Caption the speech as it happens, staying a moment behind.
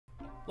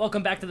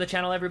Welcome back to the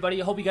channel,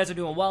 everybody. I hope you guys are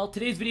doing well.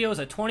 Today's video is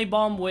a 20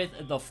 bomb with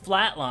the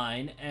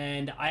flatline,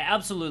 and I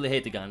absolutely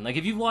hate the gun. Like,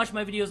 if you've watched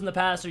my videos in the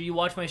past or you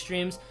watch my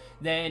streams,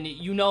 then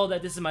you know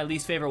that this is my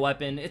least favorite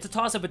weapon. It's a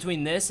toss-up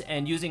between this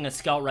and using a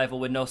scout rifle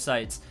with no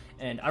sights,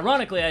 and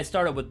ironically, I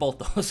started with both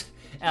those.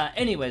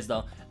 Anyways,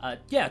 though,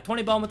 yeah,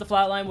 20 bomb with the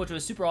flatline, which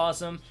was super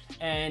awesome.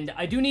 And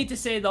I do need to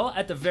say, though,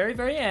 at the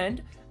very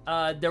end,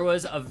 there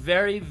was a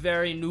very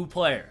new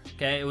player.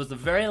 Okay, it was the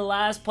very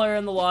last player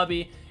in the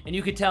lobby, and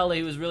you could tell that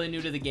he was really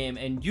new to the game.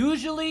 And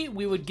usually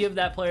we would give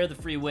that player the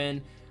free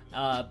win.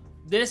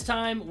 This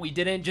time we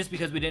didn't, just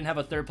because we didn't have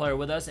a third player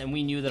with us, and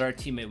we knew that our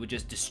teammate would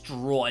just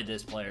destroy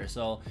this player.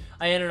 So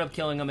I ended up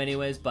killing him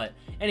anyways. But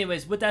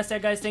anyways, with that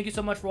said, guys, thank you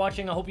so much for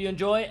watching. I hope you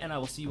enjoy, and I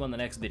will see you on the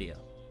next video.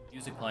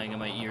 Music playing in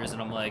my ears,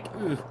 and I'm like,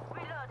 ooh,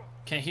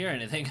 can't hear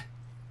anything.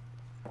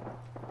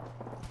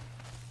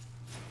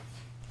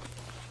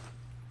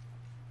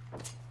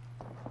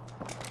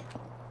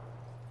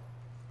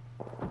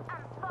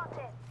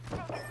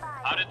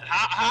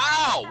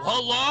 How?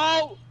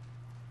 Hello?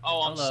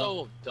 Oh, I'm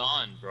Hello. so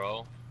done,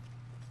 bro.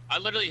 I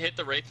literally hit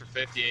the Wraith for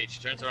 58. She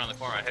turns around the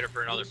corner. I hit her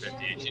for another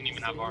 58. She didn't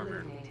even have armor.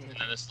 And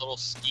then this little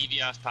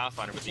skeevy ass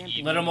Pathfinder with the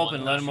E. Let him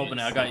open. Let him open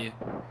it. I got you.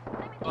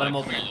 Let him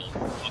open it.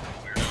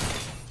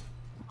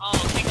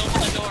 Oh, can't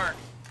open the door.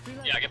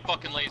 Yeah, I get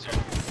fucking laser.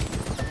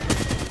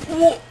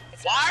 Whoa.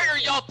 Why are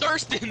y'all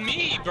thirsting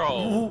me,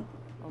 bro?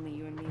 Only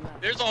you and me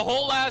left. There's a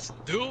whole ass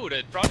dude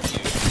in front of you.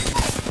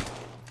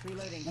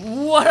 Reloading.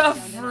 What a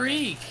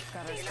freak!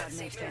 Got our squad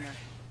mate's dinner.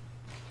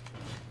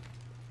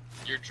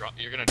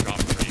 You're gonna drop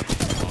three.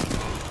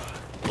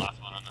 Last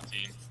one on the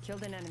team.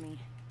 Killed an enemy.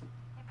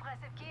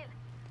 Impressive kill.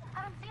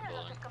 Haven't seen a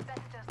lot of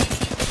competitors.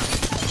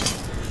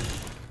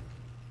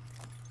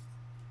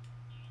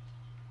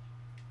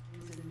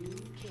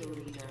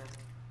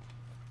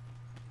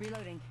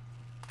 Reloading.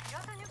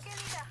 You're the new kill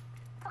leader.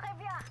 Très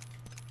bien.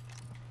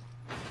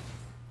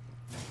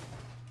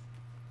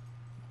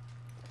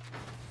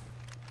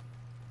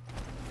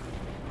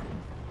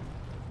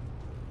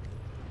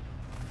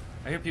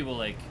 I hear people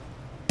like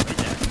right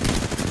there.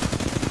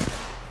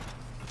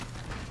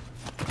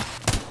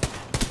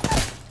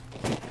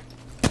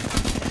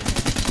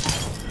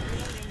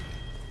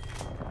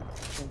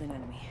 Killed an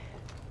enemy.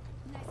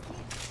 Nice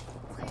kill.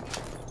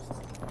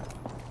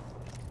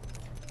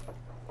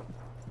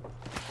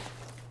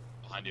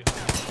 Behind you.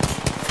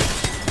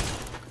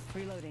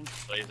 Reloading.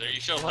 Laser,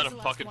 you should have let him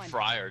fucking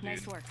fry her, dude.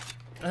 Nice work.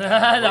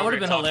 That would have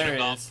been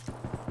hilarious.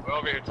 We're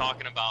over here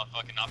talking about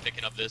fucking not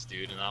picking up this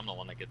dude, and I'm the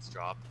one that gets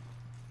dropped.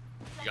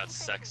 You got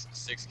six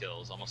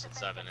kills, almost at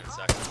 7 in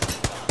seconds.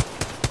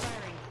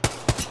 Firing.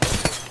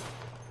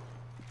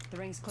 The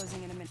ring's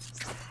closing in a minute.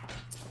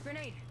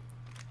 Grenade.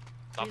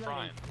 Stop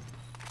Reloading.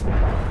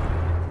 frying.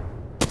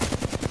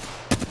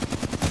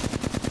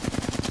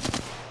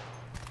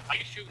 I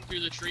can shooting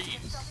through the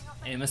trees.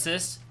 Aim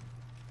assist.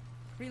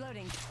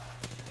 Reloading.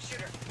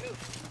 Shooter, move.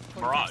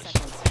 45 Mirage.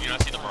 seconds. Did you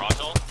not see the Mirage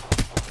ult?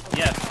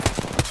 Yeah.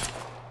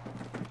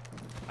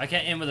 I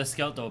can't aim with a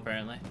scout though.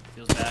 Apparently,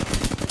 feels bad.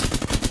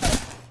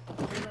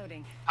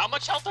 Reloading. How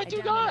much health I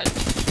do downed got?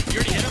 You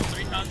already hit him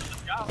 3 times with the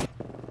scout.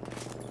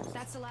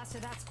 That's the last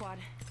of that squad.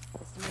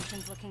 This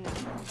dimension's looking up.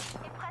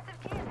 Impressive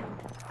kill.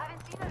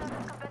 Haven't seen a lot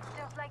of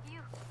competitors like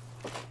you.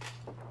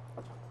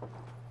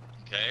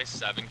 Okay,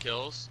 7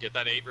 kills. Get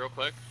that 8 real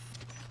quick.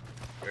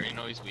 You already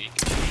know he's weak.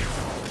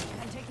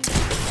 I'm taking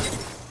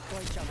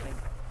boy jumping.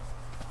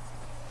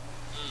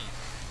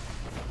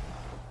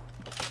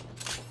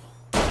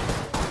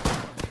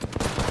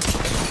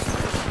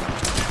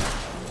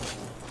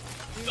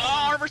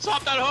 Armor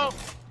top that hoe!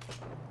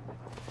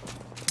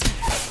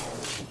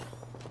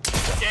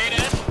 Okay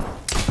then.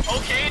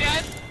 Okay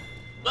then.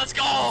 Let's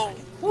go!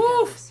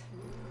 Woo!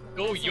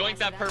 Go yoink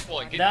that purple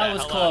and get That that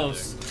was hell out of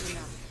close. there.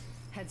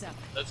 Heads up.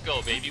 Let's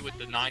go, baby, with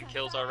the 9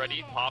 kills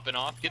already. Popping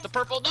off. Get the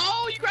purple.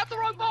 No, you grabbed the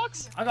wrong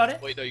box. I got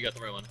it. Wait, no, you got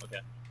the right one. Okay.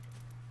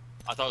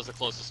 I thought it was the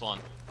closest one.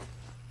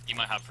 He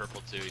might have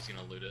purple too. He's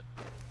gonna loot it.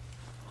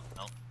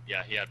 No.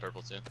 Yeah, he had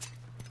purple too.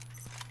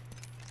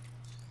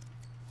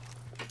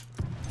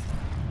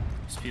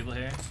 There's people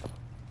here.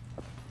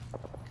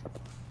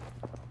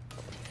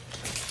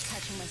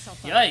 Catching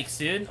myself up. Yikes,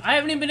 dude! I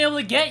haven't even been able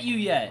to get you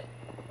yet.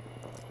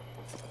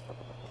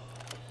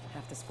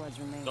 Half the squads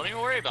remain. Don't even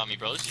worry about me,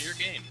 bro. This is your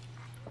game.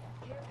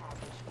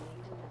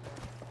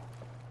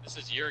 This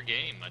is your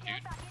game, my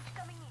dude. Package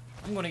coming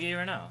in. I'm gonna get you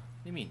right now.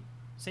 What do you mean?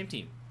 Same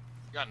team.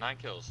 You got 9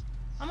 kills.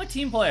 I'm a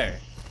team player.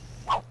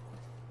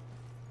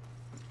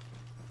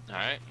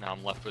 Alright, now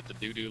I'm left with the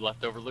doo-doo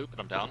leftover loop, and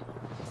I'm down.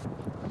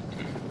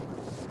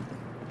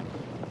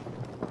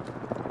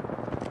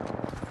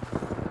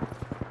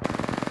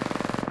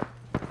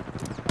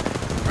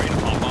 Ready to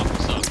pop off,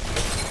 what's up?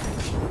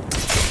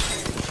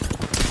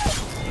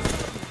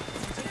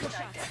 Take your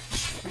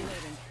shots.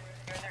 Reloading.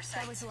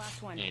 That was the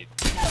last one. Need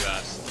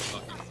 2S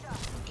fucking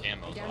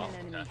camos Down off. an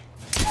enemy.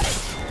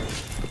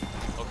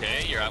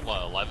 Okay, you're at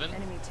what, 11?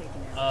 Enemy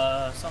taken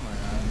out. Somewhere.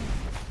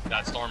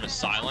 That storm is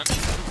silent.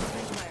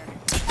 Fire.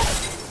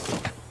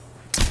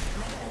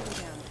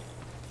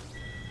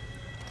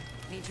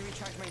 Need to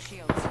recharge my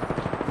shields. Bad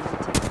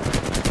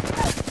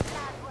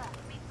work.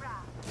 Be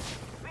proud.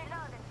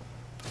 Reloading.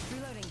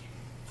 Reloading.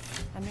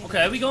 I made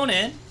Okay, we going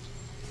in.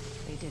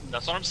 They didn't.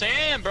 That's what I'm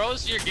saying, bro.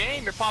 This is your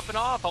game. You're popping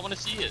off. I want to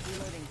see it.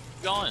 Reloading.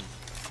 Keep going.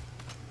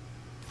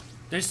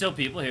 There's still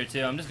people here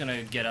too. I'm just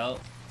gonna get out.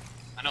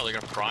 I know they're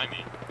gonna pry me.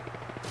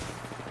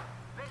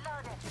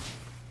 Reloading.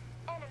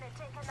 Enemy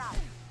taken out.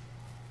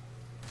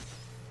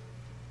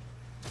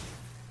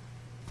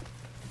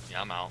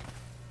 Yeah, I'm out.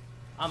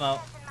 I'm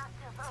out. Setting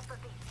myself up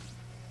a bit.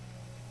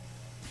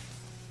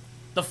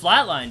 The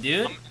flatline,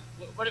 dude.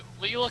 What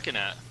are you looking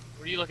at?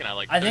 What are you looking at?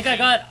 Like, I think I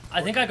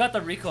 13? got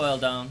the recoil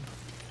down.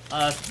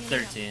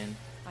 13.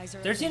 Eyes are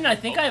 13. open. I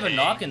think I have a Okay.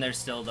 knock in there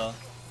still though.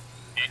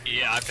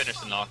 Yeah, I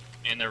finished the knock.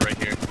 And they're right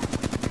here.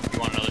 You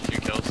want another 2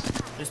 kills?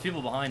 There's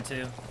people behind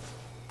too.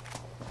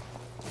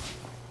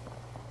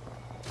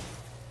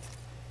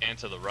 And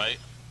to the right.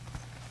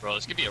 Bro,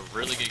 this could be a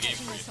really good game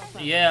Patching for you. myself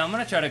up. Yeah, I'm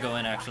gonna try to go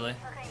in actually.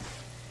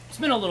 It's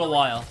been a little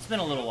while. It's been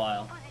a little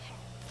while.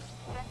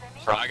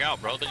 Frag out,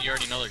 bro. Then you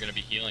already know they're gonna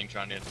be healing.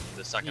 Trying to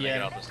the second they Yeah.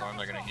 get out the storm,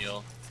 they're gonna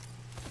heal.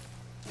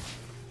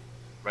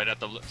 Right at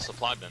the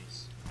supply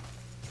bins.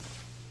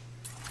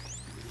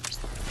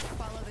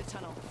 Follow the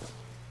tunnel.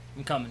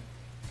 I'm coming.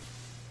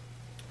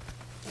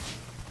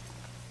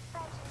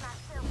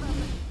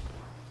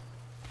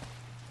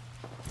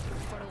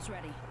 Portal's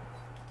ready.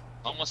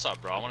 What's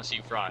up, bro? I want to see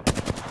you fry. Ready.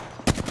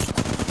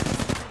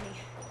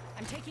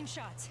 I'm taking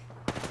shots.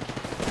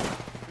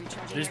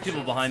 Recharging There's air people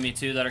shields. behind me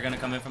too that are gonna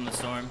come in from the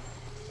storm.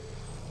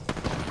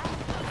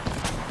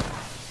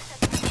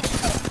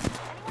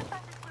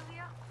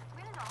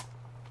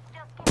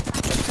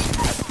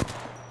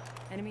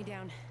 Enemy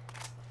down.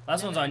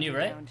 Last one's on you,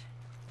 right? Downed.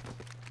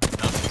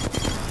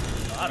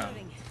 Got him.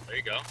 Reloading. There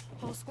you go.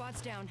 Whole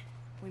squad's down.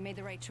 We made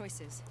the right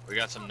choices. We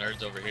got some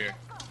nerds over here.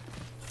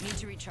 Need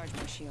to recharge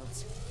my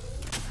shields.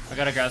 I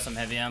gotta grab some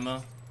heavy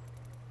ammo.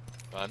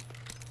 Bud.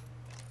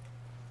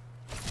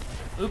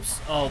 Oops.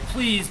 Oh,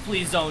 please,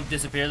 please don't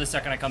disappear the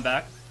second I come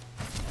back.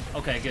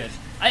 Okay, good.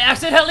 I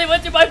accidentally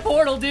went through my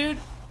portal, dude.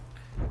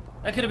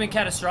 That could have been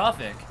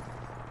catastrophic.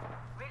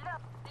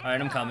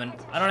 Alright, I'm coming.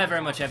 I don't have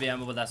very much heavy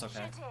ammo, but that's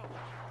okay.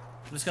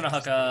 I'm just gonna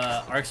huck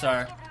a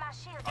Arcstar.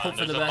 Hope for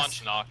There's the a best.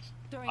 bunch knocked.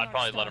 Throwing I'd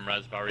probably arc let him star.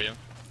 res if I were you.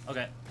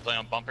 Okay. Play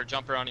on bumper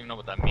jumper. I don't even know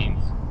what that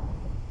means.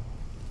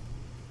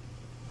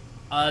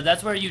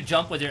 That's where you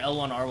jump with your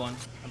L1, R1.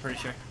 I'm pretty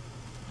sure.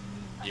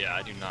 Yeah,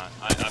 I do not.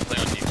 I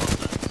play on default.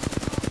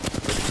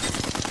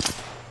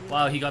 Then.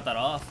 Wow, he got that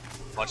off.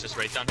 Watch this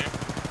right down here.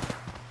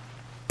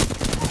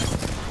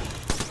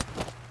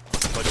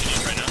 What you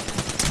need right now?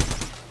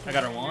 I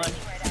got her one.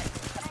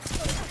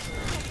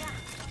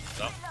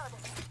 So,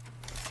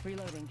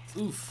 Reloading.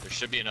 Oof. there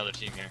should be another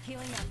team here.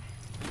 Healing up.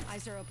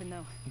 Eyes are open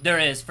though. There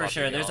is, for Fucking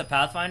sure. There's a hell.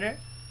 Pathfinder.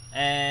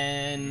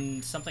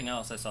 And something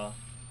else I saw.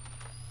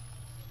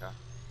 Okay.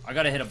 I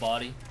gotta hit a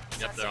body.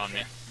 Yep, they're on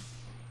me.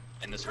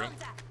 In this room.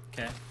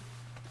 Okay.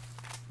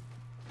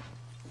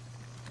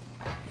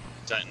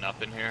 Setting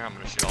up in here. I'm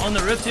gonna shoot all. On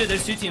the roof too,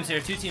 there's two teams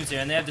here,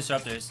 and they have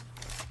disruptors.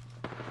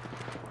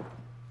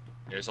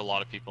 There's a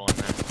lot of people in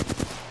there.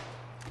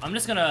 I'm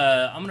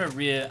gonna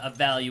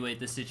re-evaluate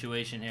the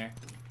situation here.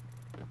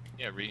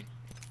 Yeah,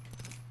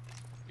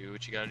 do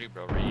what you gotta do,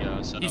 bro.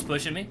 Set He's up.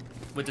 pushing me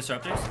with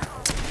disruptors.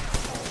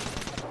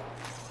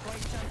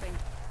 White jumping.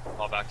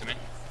 Fall back to me.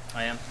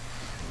 I am.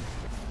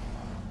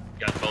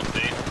 You got both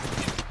feet.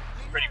 He's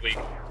pretty weak.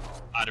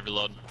 Out of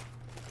reload.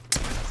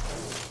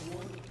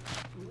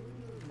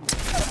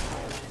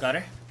 Got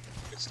her.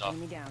 Good stuff.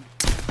 Enemy down.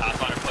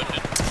 Pathfinder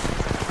pushing.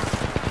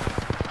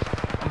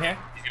 I'm here.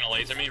 He's gonna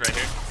laser me right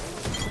here.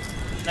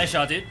 Nice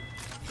shot, dude.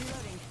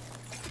 Reloading.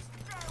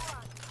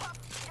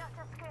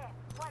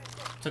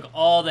 Took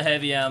all the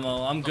heavy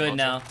ammo. I'm good Almost.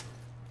 now.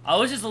 I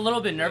was just a little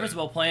bit nervous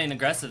about playing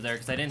aggressive there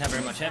because I didn't have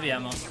very much heavy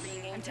ammo.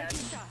 I'm taking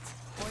shots.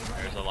 Boys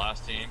There's ready. the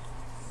last team.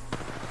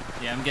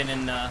 Yeah, I'm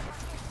getting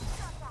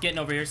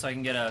over here so I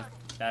can get a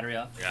battery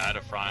off. Yeah, I had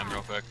to fry him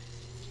real quick.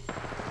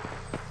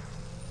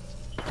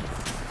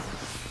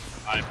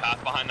 Alright,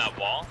 path behind that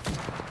wall.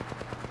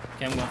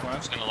 Okay, I'm going for I'm him.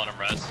 just gonna let him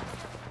res.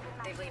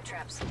 They've laid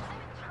traps.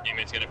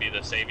 Teammate's gonna be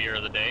the savior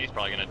of the day. He's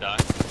probably gonna die.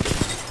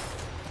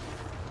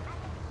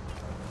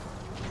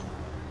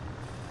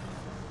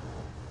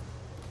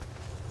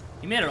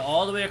 He made it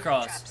all the way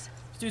across. Traps.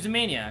 This dude's a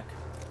maniac.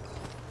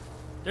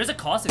 There's a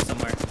caustic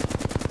somewhere.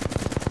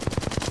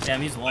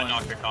 Damn, he's I one.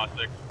 knocked your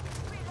caustic.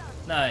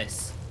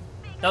 Nice.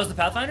 That was the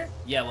Pathfinder?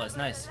 Yeah, it was.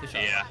 Nice. Good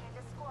shot. Yeah.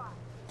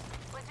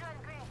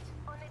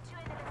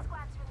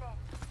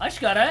 I just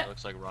got it.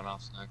 Looks like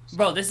runoffs next.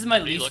 Bro, this is my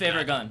What are you least looking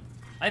favorite at? gun.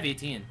 I have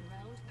 18.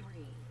 Round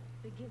 3.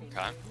 Beginning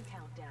Okay. ring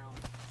countdown.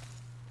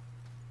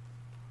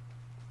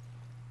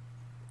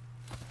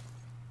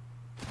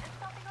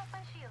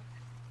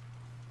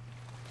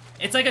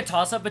 It's like a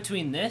toss-up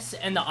between this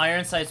and the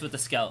iron sights with the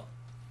scout.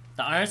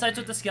 The iron sights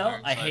with the scout,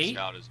 I Ironside hate.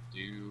 Scout is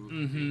due.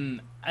 Mm-hmm.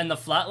 And the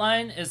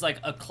flatline is like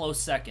a close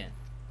second.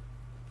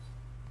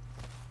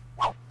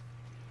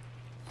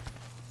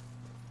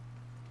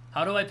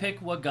 How do I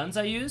pick what guns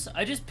I use?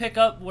 I just pick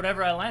up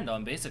whatever I land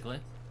on, basically.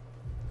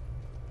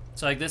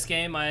 So like this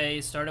game, I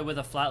started with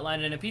a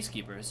flatline and a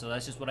peacekeeper, so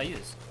that's just what I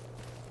use.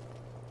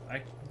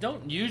 I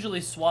don't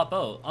usually swap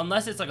out,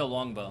 unless it's like a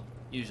longbow,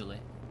 usually.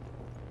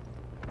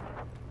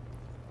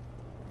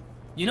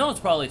 You know it's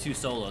probably 2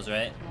 solos,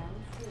 right?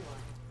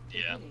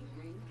 Yeah.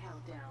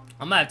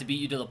 I'm gonna have to beat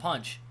you to the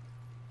punch.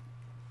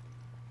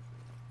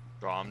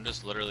 Bro, I'm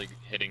just literally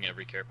hitting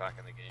every care pack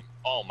in the game.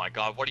 Oh my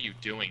god, what are you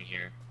doing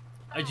here?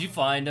 Did you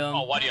find him?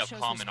 Oh, why do you have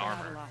common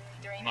armor?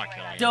 I'm not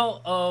killing you.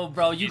 Don't. Oh,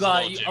 bro, you He's a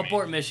got little Jimmy.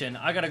 abort mission.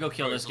 I gotta go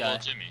kill Bro, this he's a little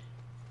guy. Jimmy.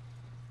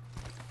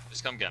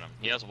 Just come get him.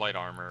 He has white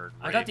armor.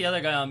 I got the other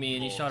guy on me,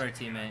 and he Bull. shot our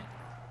teammate.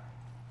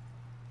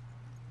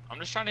 I'm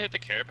just trying to hit the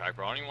care pack,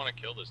 bro. I don't even want to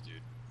kill this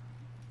dude.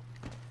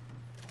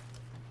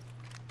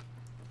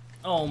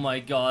 Oh my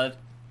god.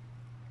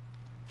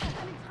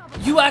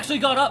 You actually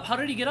got up. How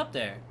did he get up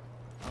there?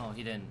 Oh,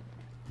 he didn't.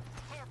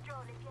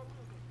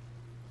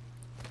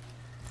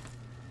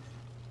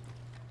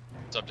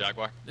 What's up,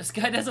 Jaguar? This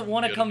guy doesn't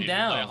want to You come need to play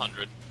down.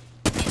 100.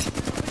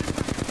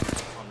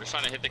 I'm just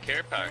trying to hit the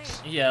care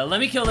packs. Yeah, let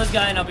me kill this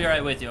guy, and I'll be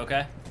right with you,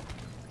 okay?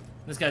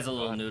 This guy's a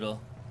little Go ahead.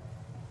 noodle.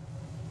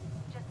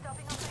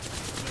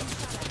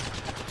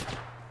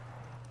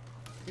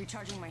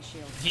 Recharging my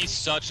shield. He's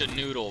such a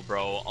noodle,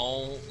 bro.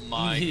 Oh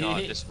my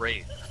god, this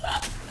Wraith.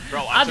 Bro,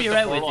 I'll I took be the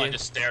right with portal, you. I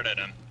just stared at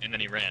him, and then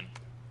he ran.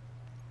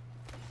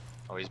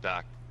 Oh, he's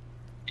back.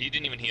 He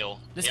didn't even heal.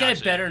 This He guy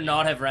actually- better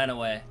not have ran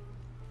away.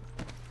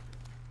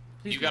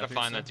 Please You be gotta up here,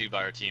 find son. that dude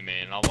by our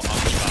teammate, and I'll be by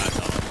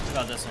though. I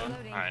got this one.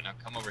 Reloading. Alright, now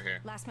come over here.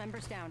 Last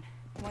member's down.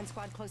 One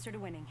squad closer to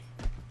winning.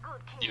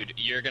 Dude,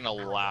 you're gonna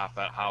laugh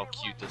at how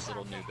cute this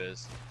little noob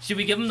is. Should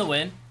we give him the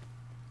win?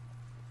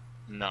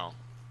 No.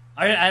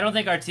 I don't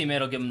think our teammate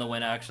will give him the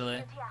win,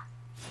 actually.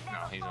 No,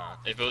 he's not.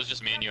 If it was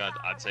just me and you,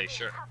 I'd say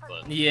sure.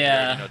 But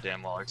Yeah. you know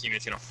damn well our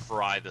teammate's gonna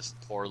fry this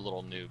poor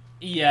little noob.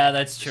 Yeah,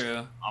 that's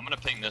true. I'm gonna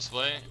ping this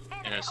way,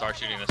 and then start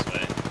shooting this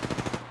way.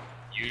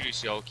 You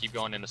just go, keep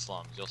going into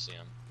slums. You'll see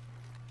him.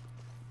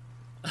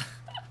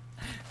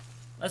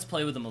 Let's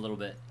play with him a little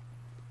bit.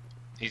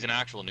 He's an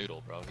actual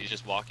noodle, bro. He's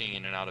just walking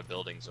in and out of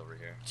buildings over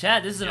here.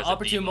 Chad, this is He an has a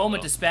opportune devo,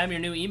 moment though. to spam your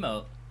new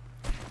emote.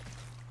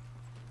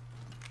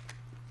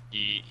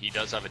 He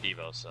does have a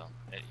Devo, so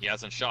he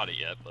hasn't shot it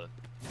yet, but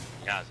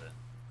he has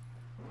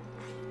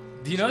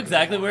it. Do you know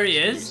exactly where he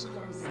is?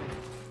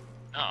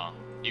 No,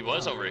 he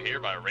was over here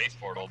by a Wraith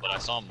portal, but I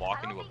saw him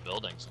walk into a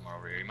building somewhere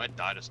over here. He might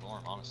die to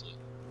storm, honestly.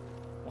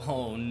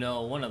 Oh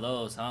no, one of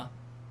those, huh?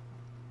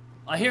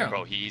 I hear him.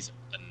 Bro, he's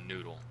a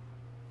noodle.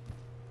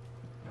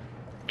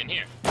 In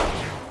here.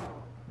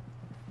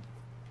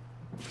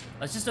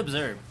 Let's just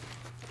observe.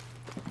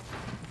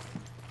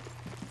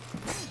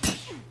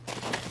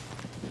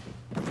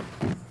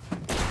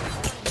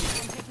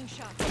 I'm taking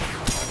shots.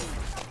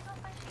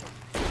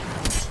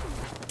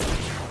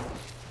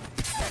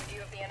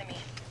 View of the enemy.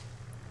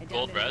 I downed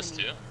Gold an res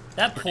enemy. too.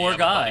 That Where do you poor have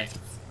it, guy. buddy?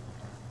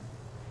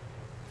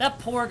 That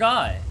poor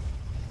guy.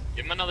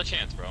 Give him another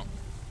chance, bro.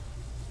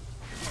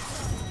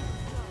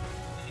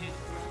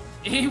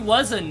 He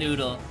was a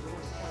noodle.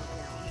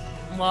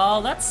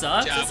 Well, that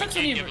sucks. Yeah, It we sucks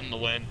can't when give you, him the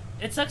win.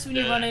 it sucks when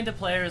you Yeah. run into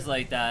players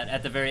like that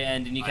at the very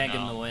end and you I can't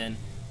give them know. the win.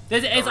 Our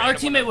random one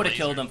teammate that would have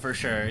killed lasered. him for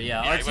sure.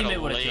 Yeah, Yeah, our he would've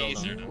teammate would have killed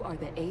lasered him. him. You are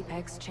the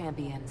Apex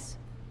champions.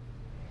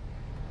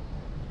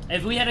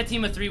 If we had a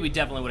team of 3, we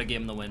definitely would have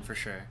given him the win for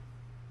sure.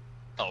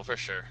 Oh, for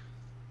sure.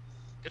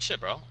 Good shit,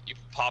 bro. You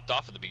popped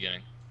off at the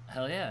beginning.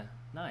 Hell yeah,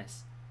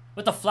 nice.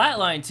 With the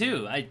flatline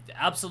too, I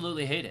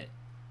absolutely hate it.